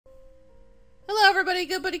everybody,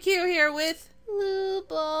 Good Buddy Q here with...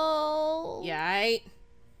 Lubo. Yeah,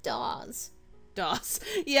 Dawes.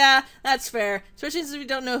 Yeah, that's fair. Especially since we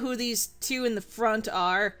don't know who these two in the front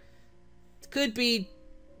are. Could be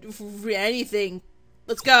anything.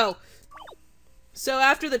 Let's go. So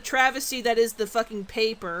after the travesty that is the fucking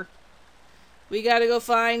paper, we gotta go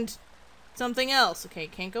find something else. Okay,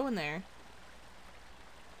 can't go in there.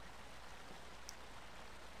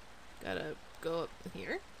 Gotta go up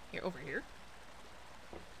here. Here, over here.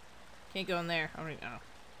 Can't go in there. I don't even know.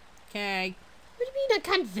 Okay. What do you mean I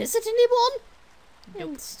can't visit anyone? Nope.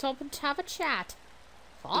 And stop and have a chat.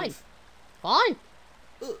 Fine. Oof. Fine.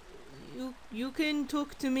 You can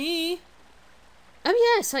talk to me.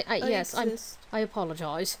 Oh yes, yes, exist. I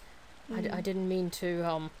apologize. I didn't mean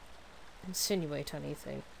to insinuate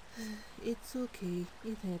anything. It's okay.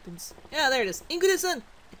 It happens. Yeah, there it is. Ingrid-san!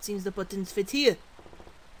 It seems the buttons fit here.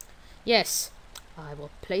 Yes, I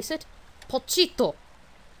will place it. Pochito.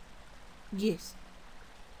 Yes.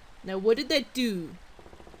 Now what did that do?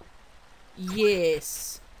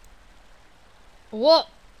 Yes. What?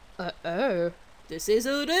 Oh. This is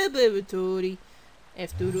a laboratory.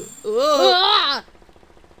 Oh!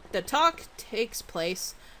 The talk takes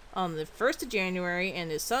place on the 1st of January and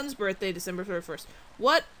his son's birthday, December 31st.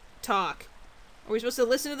 What talk? Are we supposed to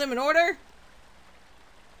listen to them in order?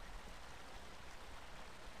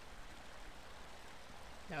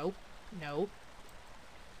 No. No.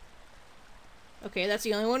 Okay, that's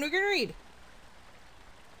the only one we're gonna read.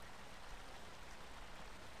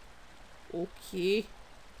 Okay.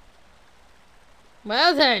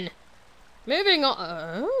 Well then, moving on.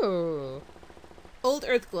 Oh. Old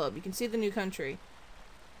Earth Globe. You can see the new country.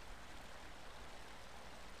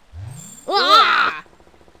 Ah!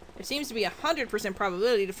 There seems to be 100%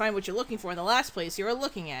 probability to find what you're looking for in the last place you are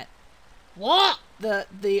looking at. What?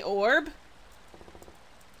 The orb?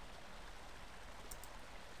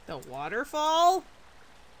 The waterfall?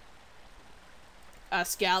 A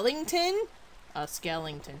skellington? A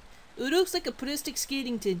skellington. It looks like a plastic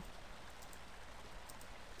skellington.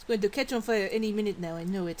 It's going to catch on fire any minute now, I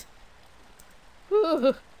know it.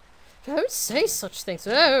 Ooh, don't say such things.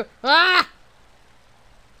 Oh! Ah!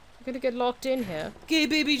 I'm gonna get locked in here. Okay,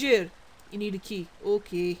 baby Jill. You need a key.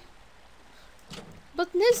 Okay.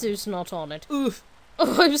 But Nezu's not on it. Oof.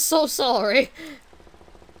 Oh, I'm so sorry.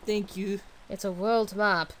 Thank you. It's a world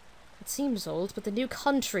map. It seems old, but the new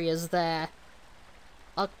country is there.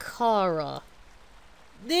 Akara.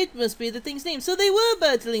 That must be the thing's name. So they were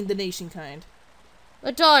battling the nation kind.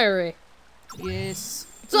 A diary. Yes.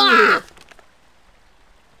 Ah!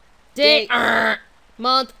 Day. Day.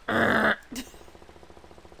 Month.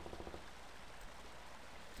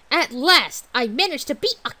 At last, I managed to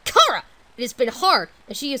beat Akara! It has been hard,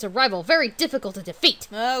 and she is a rival very difficult to defeat.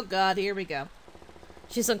 Oh god, here we go.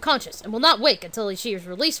 She's unconscious and will not wake until she is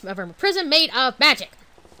released from her prison made of magic.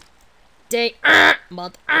 Day.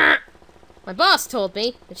 Month. My boss told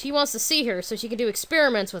me that she wants to see her so she can do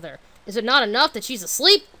experiments with her. Is it not enough that she's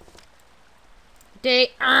asleep?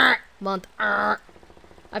 Day. Month.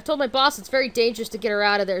 I've told my boss it's very dangerous to get her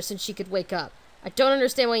out of there since she could wake up. I don't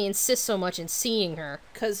understand why he insists so much in seeing her.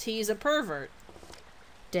 'Cause he's a pervert.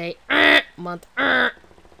 Day. Month. I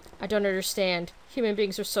don't understand. Human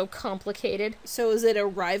beings are so complicated. So is it a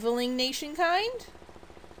rivaling nation kind?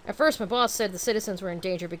 At first, my boss said the citizens were in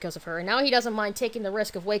danger because of her, and now he doesn't mind taking the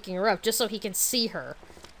risk of waking her up just so he can see her.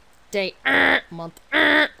 Day. Month.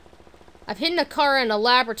 I've hidden Akara in a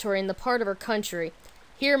laboratory in the part of her country.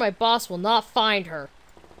 Here, my boss will not find her.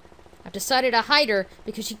 I've decided to hide her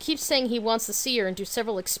because she keeps saying he wants to see her and do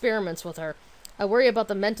several experiments with her. I worry about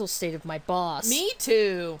the mental state of my boss. Me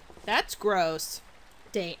too. That's gross.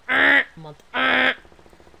 Day. Month.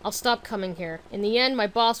 I'll stop coming here. In the end, my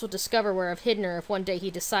boss will discover where I've hidden her if one day he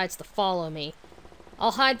decides to follow me.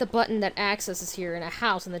 I'll hide the button that accesses here in a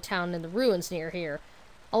house in the town in the ruins near here.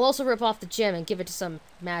 I'll also rip off the gem and give it to some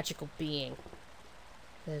magical being.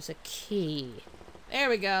 There's a key. There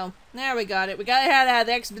we go. There we got it. We gotta have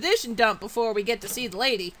the expedition dump before we get to see the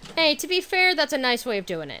lady. Hey, to be fair, that's a nice way of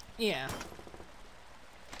doing it. Yeah.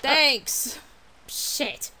 Thanks.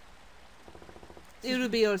 Shit. It'll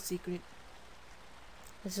be our secret.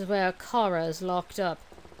 This is where Akara is locked up.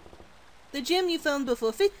 The gem you found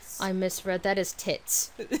before fits. I misread. That is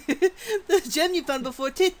tits. The gem you found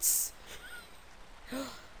before tits.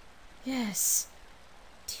 Yes.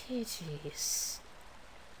 Titties.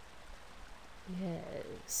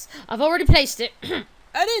 Yes. I've already placed it.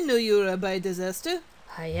 I didn't know you were a by disaster.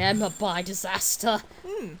 I am a by disaster.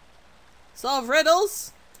 Solve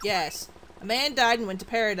riddles? Yes. A man died and went to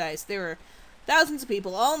paradise. There were thousands of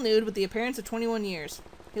people, all nude, with the appearance of 21 years.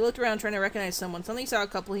 He looked around trying to recognize someone. Suddenly he saw a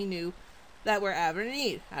couple he knew that were Adam and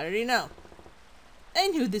Eve. How did he know? I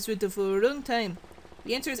knew this went on for a long time.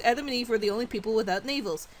 The answer is Adam and Eve were the only people without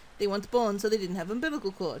navels. They weren't born, so they didn't have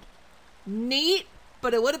umbilical cord. Neat,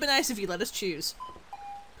 but it would have been nice if you let us choose.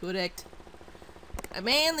 Correct. A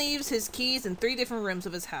man leaves his keys in 3 different rooms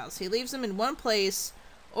of his house. He leaves them in one place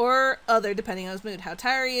or other depending on his mood, how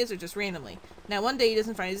tired he is, or just randomly. Now one day he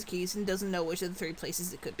doesn't find his keys and doesn't know which of the 3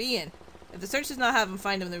 places it could be in. If the search does not have him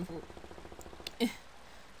find him,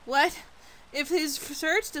 what? If his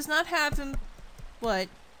search does not have him... What?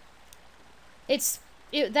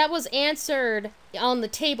 That was answered on the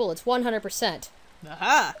table. It's 100%.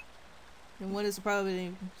 Aha! And what is the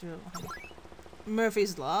probability?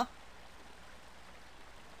 Murphy's Law.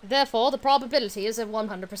 Therefore, the probability is at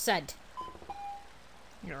 100%.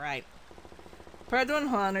 You're right. Pedro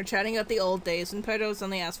and Juan are chatting about the old days, and Pedro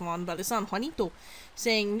suddenly asks Juan about his son, Juanito,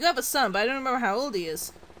 saying, "You have a son, but I don't remember how old he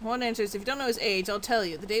is." Juan answers, "If you don't know his age, I'll tell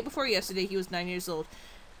you. The day before yesterday, he was 9 years old.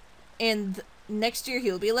 And next year,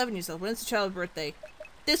 he'll be 11 years old. When's the child's birthday?"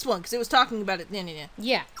 This one, because it was talking about it.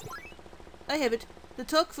 Yeah. I have it. The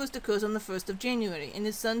talk first occurs on the 1st of January, and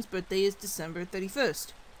his son's birthday is December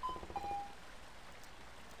 31st.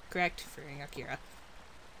 Correct, for Akira.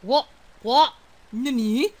 What? What?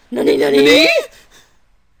 Nani? Nani, nani?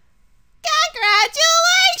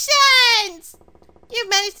 Congratulations! You've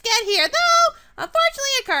managed to get here, though.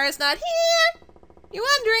 Unfortunately, your car is not here. You're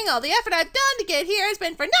wondering, all the effort I've done to get here has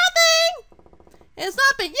been for nothing. It's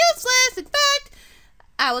not been useless. In fact,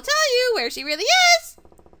 I will tell you where she really is.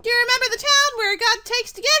 Do you remember the town where God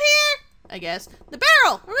takes to get here? I guess. The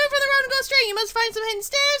barrel! Remove from the road and go straight. You must find some hidden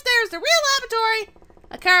stairs. There's the real laboratory.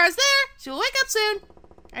 Akara's there. She will wake up soon.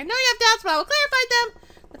 I know you have doubts, but I will clarify them.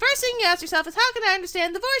 The first thing you ask yourself is, how can I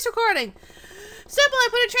understand the voice recording? Simple, I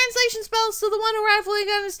put a translation spell so the one who rightfully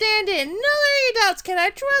can understand it. No, there are your doubts. Can I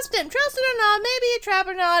trust him? Trust it or not, maybe a trap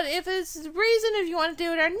or not, if it's a reason, if you want to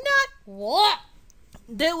do it or not. What?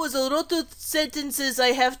 There was a lot of sentences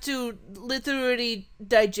I have to literally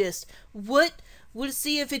digest. What? We'll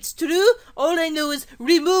see if it's true. All I know is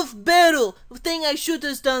remove barrel. Thing I should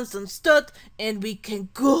have done some stuff, and we can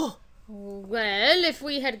go. Well, if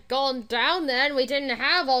we had gone down then, we didn't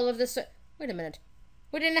have all of this... Wait a minute.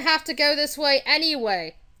 We didn't have to go this way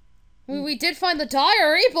anyway. We did find the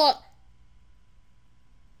diary, but...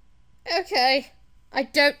 Okay. I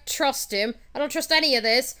don't trust him. I don't trust any of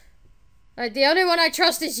this. The only one I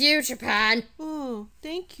trust is you, Japan. Oh,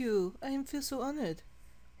 thank you. I feel so honored.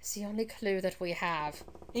 It's the only clue that we have.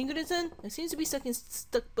 Ingrid-san, it seems to be stuck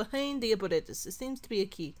behind the apparatus. It seems to be a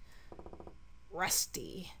key.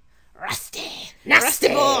 Rusty. Nasty!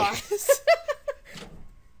 Boys.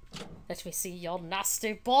 Let me see your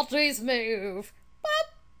nasty bodies move.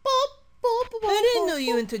 I didn't know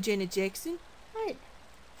you into Janet Jackson. I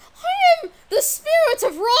am the spirit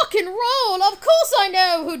of rock and roll. Of course I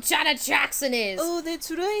know who Janet Jackson is. Oh, that's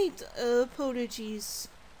right. Apologies.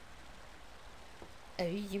 Oh,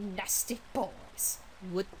 you nasty boys.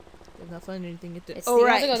 What? I'm not finding anything at the... It's Oh, the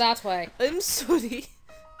right. to go that way. I'm sorry.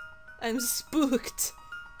 I'm spooked.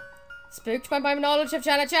 Spooked by my knowledge of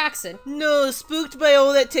Janet Jackson. No, spooked by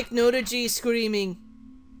all that technology screaming.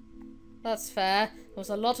 That's fair. There was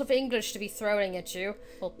a lot of English to be throwing at you.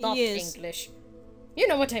 Well, not Yes. English. You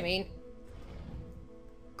know what I mean.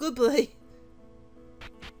 Goodbye.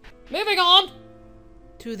 Moving on.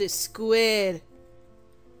 To the square.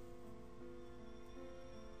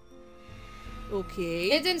 Okay.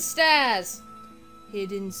 Hidden stairs.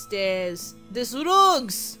 Hidden stairs. There's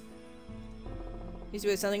rugs! Is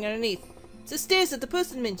there something underneath? It's the stairs that the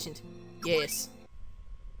person mentioned. Yes.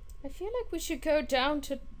 I feel like we should go down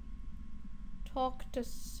to talk to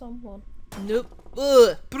someone. Nope.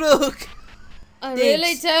 Ugh, broke! I Thanks.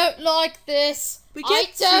 really don't like this. We I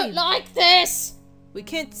can't don't see. like this. We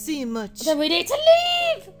can't see much. Then we need to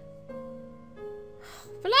leave.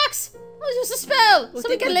 Relax. I'll use a spell Well, so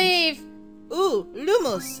we take can one. leave. Ooh,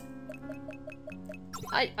 Lumos!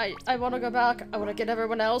 I want to go back. I want to get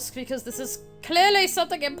everyone else because this is clearly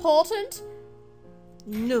something important.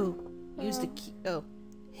 No. Use the key. Oh.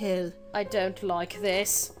 Hell. I don't like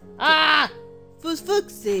this. Ah! For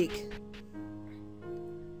fuck's sake.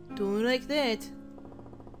 Don't like that.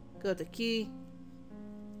 Got the key.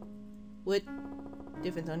 What?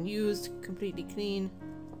 Different unused. Completely clean.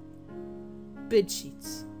 Bed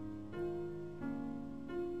sheets.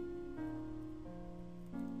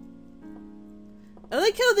 I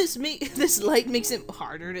like how this light makes it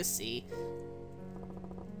harder to see.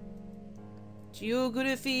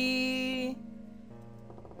 Geography.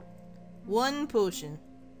 1 potion.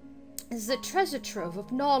 This is a treasure trove of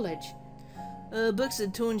knowledge. Books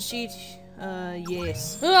and torn sheet.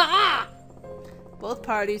 Yes. Ah! Both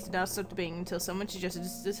parties did not stop debating until someone suggested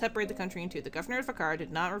to separate the country in two. The governor of Fakar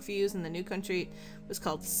did not refuse, and the new country was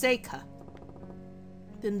called Seika.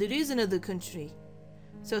 Then there is another country.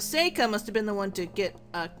 So Seika must have been the one to get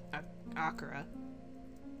Akira.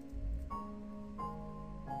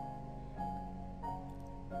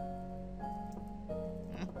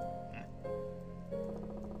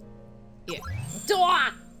 Yeah.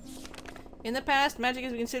 Dwah! In the past, magic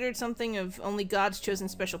has been considered something of only God's chosen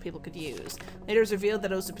special people could use. Later it was revealed that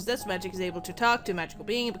those who possess magic is able to talk to a magical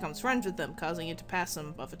being and becomes friends with them, causing it to pass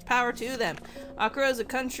some of its power to them. Akira is a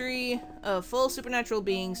country of full supernatural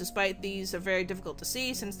beings. Despite these are very difficult to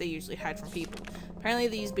see since they usually hide from people. Apparently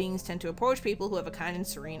these beings tend to approach people who have a kind and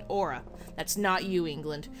serene aura. That's not you,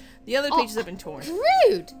 England. The other pages have been torn.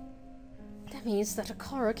 Rude! That means that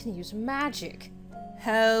Akira can use magic.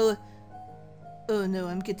 How... Oh no,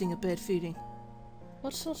 I'm getting a bad feeling.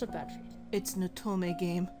 What sort of bad feeling? It's an Otome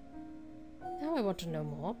game. Now I want to know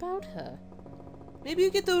more about her. Maybe you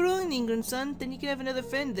get the wrong in England, son. Then you can have another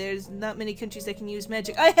friend. There's not many countries that can use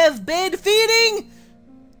magic. I have bad feeling!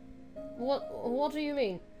 What do you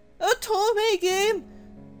mean? Otome game!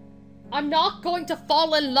 I'm not going to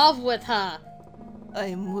fall in love with her!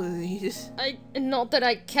 I'm worried. Not that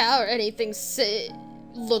I care or anything,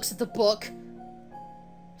 looks at the book.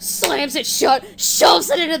 Slams it shut, shoves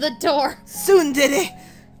it into the door. Tsundere!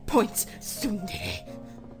 Points. Tsundere.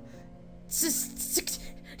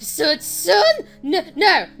 Soon?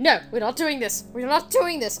 No, we're not doing this. We're not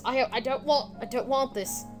doing this. I don't want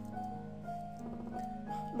this.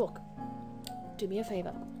 Look, do me a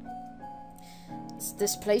favor.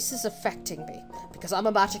 This place is affecting me because I'm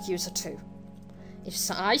a magic user too. If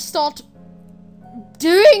I start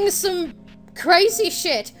doing some crazy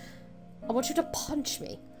shit, I want you to punch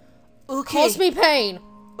me. Okay. Cause me pain.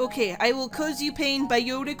 Okay, I will cause you pain by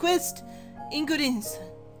your request. Ingudins.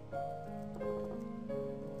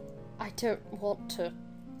 I don't want to.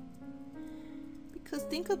 Because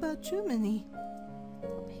think about Germany.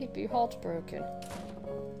 He'd be heartbroken.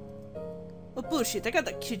 Oh bullshit, I got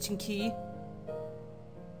that kitchen key.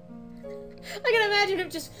 I can imagine him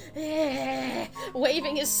just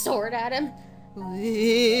waving his sword at him.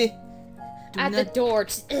 At the door.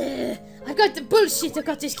 Just, I've got the bullshit. I've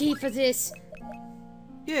got this key for this.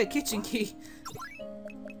 Yeah, kitchen key.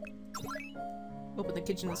 Open the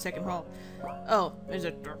kitchen in the second hall. Oh, there's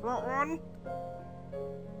a different one.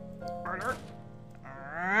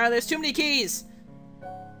 There's too many keys.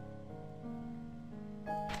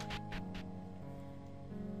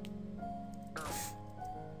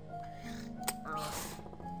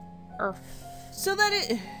 So that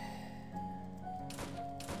it...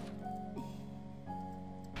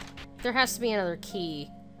 There has to be another key.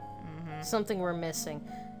 Something we're missing.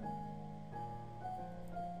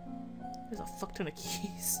 There's a fuck ton of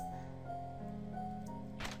keys.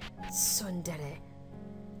 Tsundere.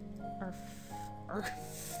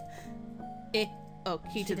 Oh,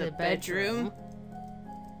 key to the bedroom.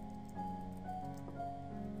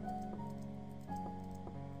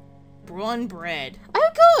 Brawn bread. Oh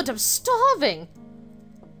god, I'm starving.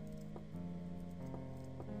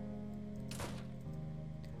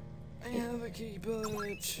 I have a key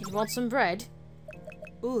punch. You want some bread?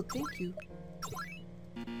 Oh, thank you.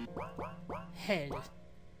 Hell.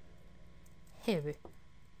 Here.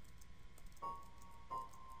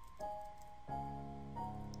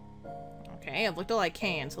 Okay, I've looked all I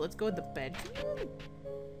can, so let's go with the bed.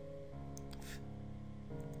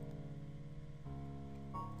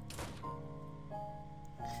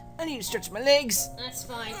 I need to stretch my legs. That's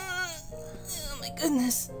fine. Oh my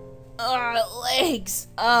goodness. Oh, legs.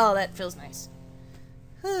 Oh, that feels nice.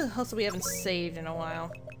 Also, we haven't saved in a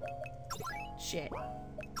while. Shit.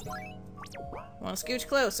 Want to scooch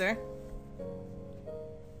closer?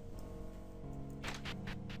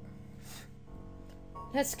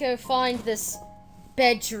 Let's go find this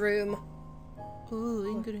bedroom. Oh,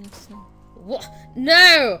 ingredients. What?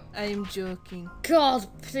 No! I'm joking. God,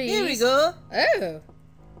 please. Here we go. Oh.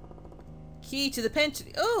 Key to the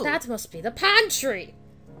pantry. Oh. That must be the pantry.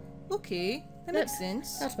 Okay, that makes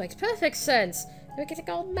sense. That makes perfect sense. We're getting a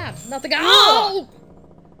gold map, not the guy. Oh!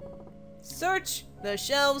 Search the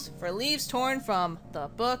shelves for leaves torn from the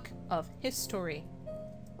Book of History.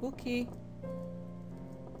 Okay.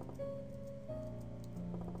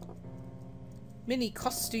 Mini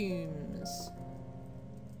costumes.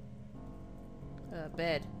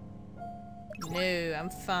 Bed. No, I'm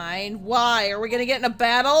fine. Why? Are we gonna get in a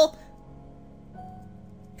battle?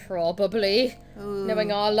 Probably. Ooh.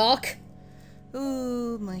 Knowing our luck.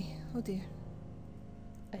 Oh my. Oh dear.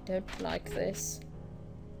 I don't like this.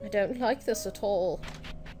 I don't like this at all.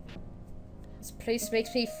 This place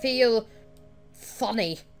makes me feel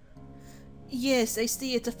funny. Yes, I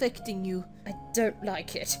see it affecting you. I don't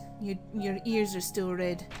like it. Your ears are still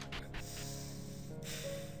red.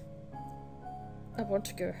 I want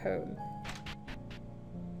to go home.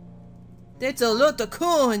 That's a lot of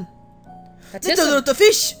corn. That That's is a lot of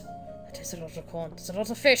fish. That is a lot of corn. It's a lot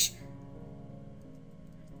of fish.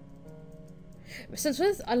 Since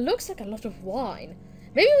this looks like a lot of wine,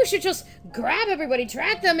 maybe we should just grab everybody,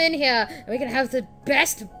 drag them in here, and we can have the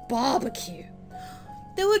best barbecue.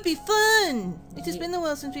 That would be fun. It has been a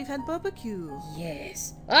while since we've had barbecue.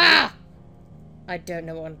 Yes. Ah! I don't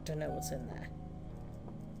know what's in there.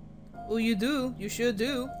 Oh, you do. You sure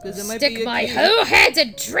do. Because it might Stick be a my key. whole head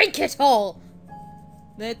and drink it all.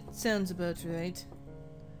 That sounds about right.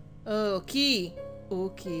 Oh, key.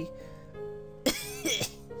 Okay.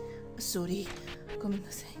 Sorry. Come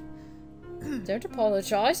on, Don't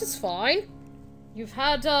apologize. It's fine. You've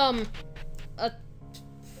had a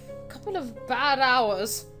couple of bad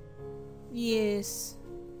hours. Yes.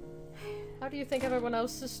 How do you think everyone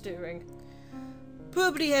else is doing?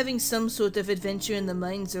 Probably having some sort of adventure in the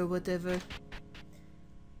mines or whatever.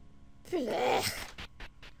 Blech.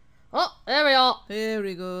 Oh, there we are. There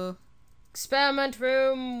we go. Experiment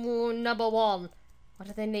room number 1. Why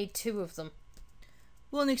do they need 2 of them?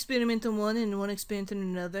 One experiment on one and one experiment on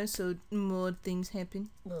another, so more things happen.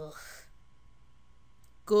 Ugh.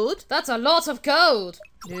 Gold? That's a lot of gold.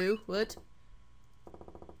 No, what?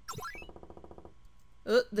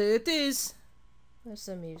 Oh, there it is. There's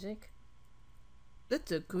the music.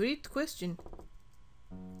 That's a great question.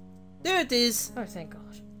 There it is. Oh, thank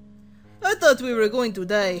God. I thought we were going to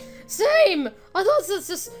die. Same! I thought this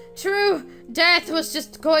just true death was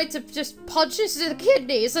just going to just punch us in the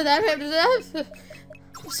kidneys and then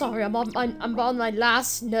sorry, I'm on my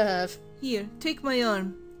last nerve. Here, take my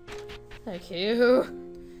arm. Thank you.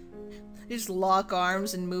 They just lock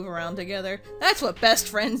arms and move around together. That's what best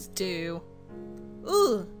friends do.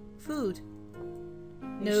 Ooh, food.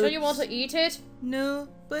 You sure you want to eat it? No,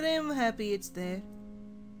 but I am happy it's there.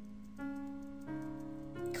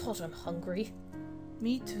 God, I'm hungry.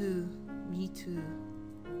 Me too. Me too.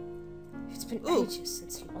 It's been Ooh. ages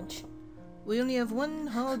since lunch. We only have one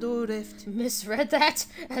hall door left. Misread that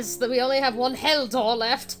as that we only have one hell door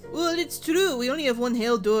left. Well, it's true. We only have one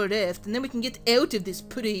hell door left, and then we can get out of this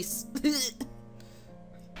place.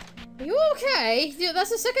 Are you okay? That's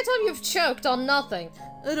the second time you've choked on nothing.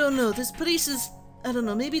 I don't know. This place is... I don't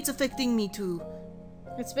know. Maybe it's affecting me too.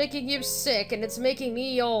 It's making you sick, and it's making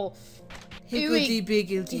me all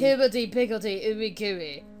Higgledy-biggledy. hibbity-piggledy,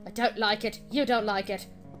 ooey-gooey. I don't like it. You don't like it.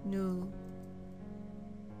 No.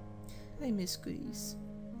 I miss Grease.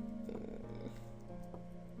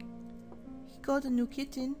 He got a new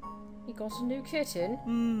kitten. You got a new kitten?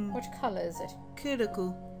 Hmm. Which colour is it?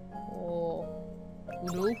 Critical. Oh.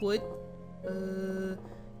 No, what?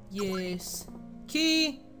 Yes.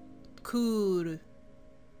 Key. Cool.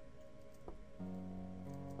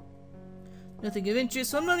 Nothing of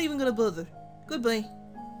interest, so I'm not even gonna bother. Goodbye.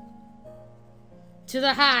 To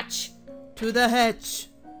the hatch! To the hatch.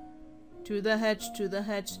 To the hatch, to the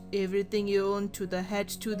hatch. Everything you own, to the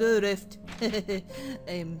hatch, to the rift.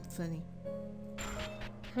 I'm funny.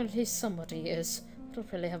 At least somebody is. I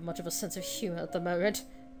don't really have much of a sense of humour at the moment.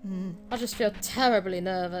 Hmm. I just feel terribly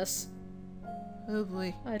nervous. Oh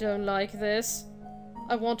boy. I don't like this.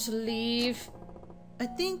 I want to leave. I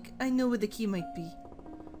think I know where the key might be.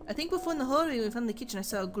 I think before in the hallway we found the kitchen, I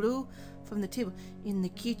saw a glow from the table. In the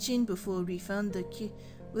kitchen before we found the key.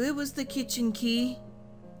 Where was the kitchen key?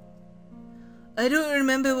 I don't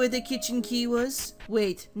remember where the kitchen key was.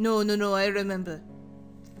 Wait, no, I remember.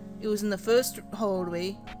 It was in the first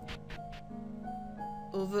hallway.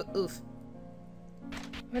 Over, oof.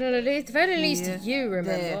 Well, at the very least Here, you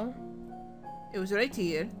remember. there. It was right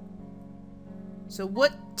here. So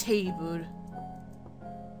what table?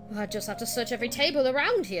 Well, I just have to search every table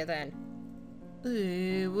around here then.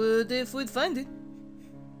 What if we'd find it?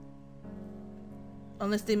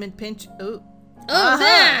 Unless they meant pinch. Oh. Oh, Aha!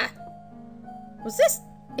 there! Was this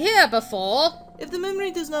here before? If the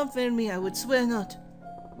memory does not fail me, I would swear not.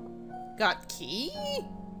 Got key?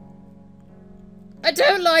 I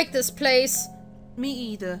don't like this place. Me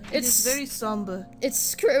either. It's It's- very somber. It's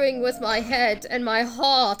screwing with my head and my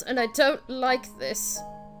heart, and I don't like this.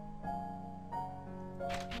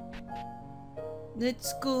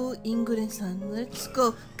 Let's go, Ingrid-san. Let's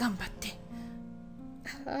go. Ganbatte.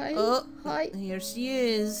 Hi. Oh, Hi. here she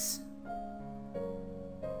is.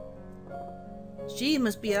 She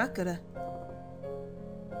must be Akira.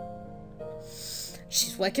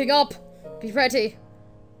 She's waking up. Be ready.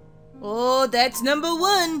 Oh, that's number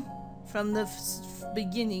 1 from the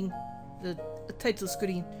beginning, the title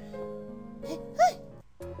screen.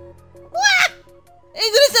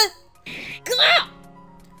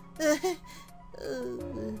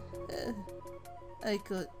 I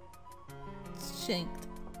got shanked.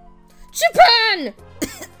 Japan!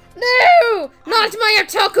 No! Not my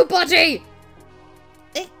otaku body!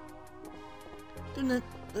 Do not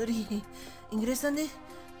worry. Ingresande.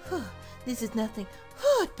 This is nothing.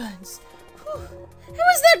 Oh, it burns. How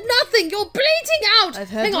is that nothing? You're bleeding out! I've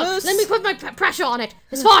had Hang on, worse. let me put my pressure on it.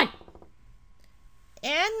 It's fine!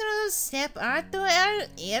 And step out of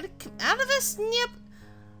a snip.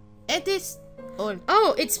 It is.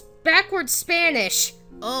 Oh, it's backwards Spanish.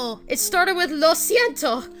 Oh. It started with lo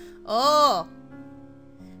siento. Oh.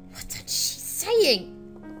 What's she saying?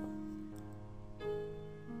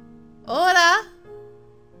 Ahora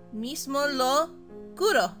mismo lo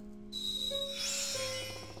curo.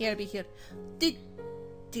 Here, be here.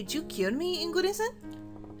 Did you cure me, Ingure-san?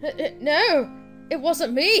 No, it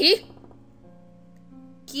wasn't me.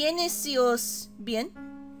 ¿Quiénes bien?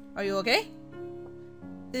 Are you okay?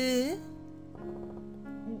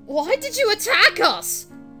 Why did you attack us?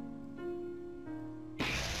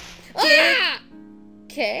 Ah!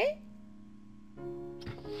 Okay.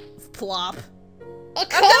 Plop.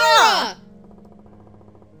 Akara!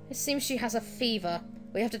 It seems she has a fever.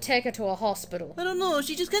 We have to take her to a hospital. I don't know,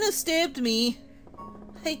 she just kind of stabbed me.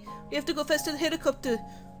 Hey, we have to go fast to the helicopter.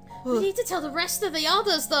 We need to tell the rest of the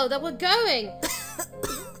others, though, that we're going.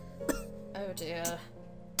 Oh dear.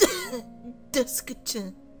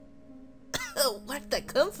 Duskachan. Where'd that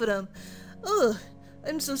come from? Oh,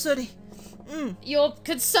 I'm so sorry. You're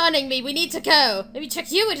concerning me. We need to go. Maybe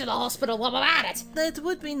check you into the hospital while I'm at it. That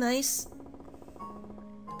would be nice.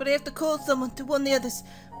 But I have to call someone to warn the others.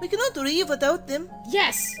 We cannot leave without them.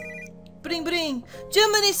 Yes. Bring.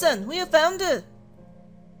 Germany-san, we have found her.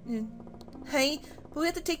 Hey, but we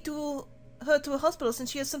have to take her to a hospital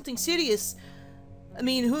since she has something serious. I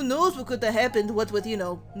mean, who knows what could have happened, what with,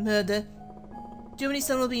 murder.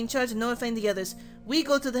 Germany-san will be in charge of notifying the others. We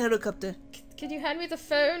go to the helicopter. Can you hand me the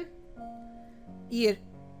phone? Here.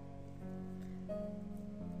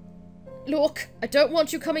 Look, I don't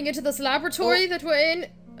want you coming into this laboratory that we're in.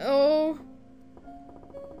 Oh.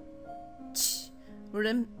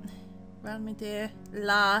 Realmente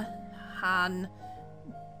la han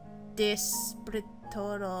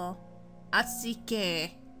despertado. Así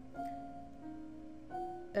que.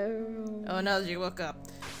 Oh. Oh, now that you woke up.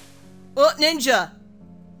 Oh, ninja!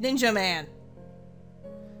 Ninja man.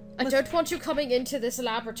 I don't want you coming into this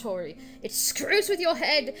laboratory. It screws with your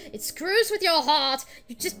head. It screws with your heart.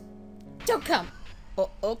 You just don't come.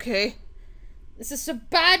 Oh, okay. This is some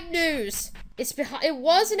bad news. It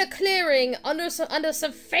was in a clearing under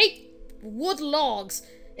some fake wood logs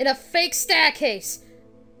in a fake staircase.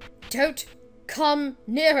 Don't come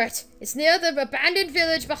near it. It's near the abandoned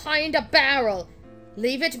village behind a barrel.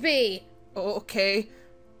 Leave it be. Okay.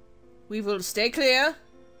 We will stay clear.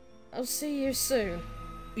 I'll see you soon.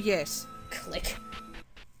 Yes. Click.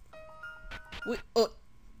 Oh,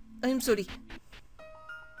 I'm sorry.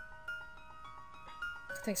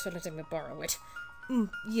 Thanks for letting me borrow it.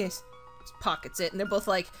 Yes. Just pockets it, and they're both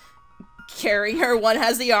like carrying her. One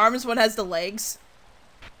has the arms, one has the legs.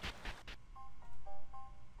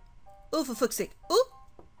 Oh, for fuck's sake. Oh!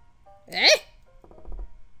 Eh?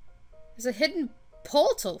 There's a hidden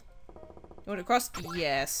portal. You want to cross?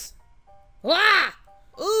 Yes. Wah!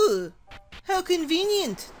 Ooh! How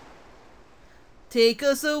convenient! Take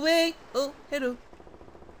us away! Oh, hello.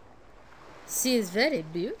 She is very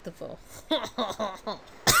beautiful.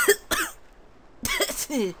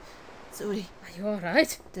 Sorry. Are you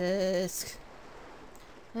alright? Dusk.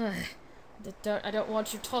 I don't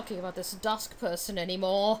want you talking about this dusk person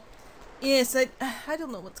anymore. Yes, I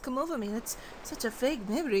don't know what's come over me. That's such a vague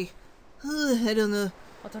memory. I don't know.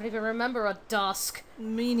 I don't even remember a dusk.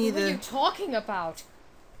 Me What neither. are you talking about?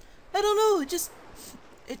 I don't know.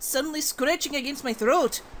 It's suddenly scratching against my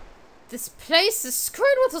throat. This place is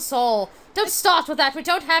screwed with us all. Don't start with that. We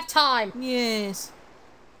don't have time. Yes.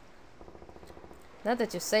 Now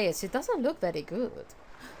that you say it, she doesn't look very good.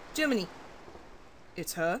 Germany.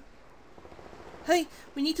 It's her. Hey,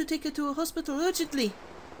 we need to take her to a hospital urgently.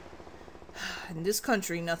 In this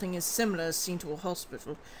country, nothing is similar as seen to a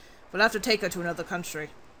hospital. We'll have to take her to another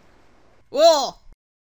country. Whoa!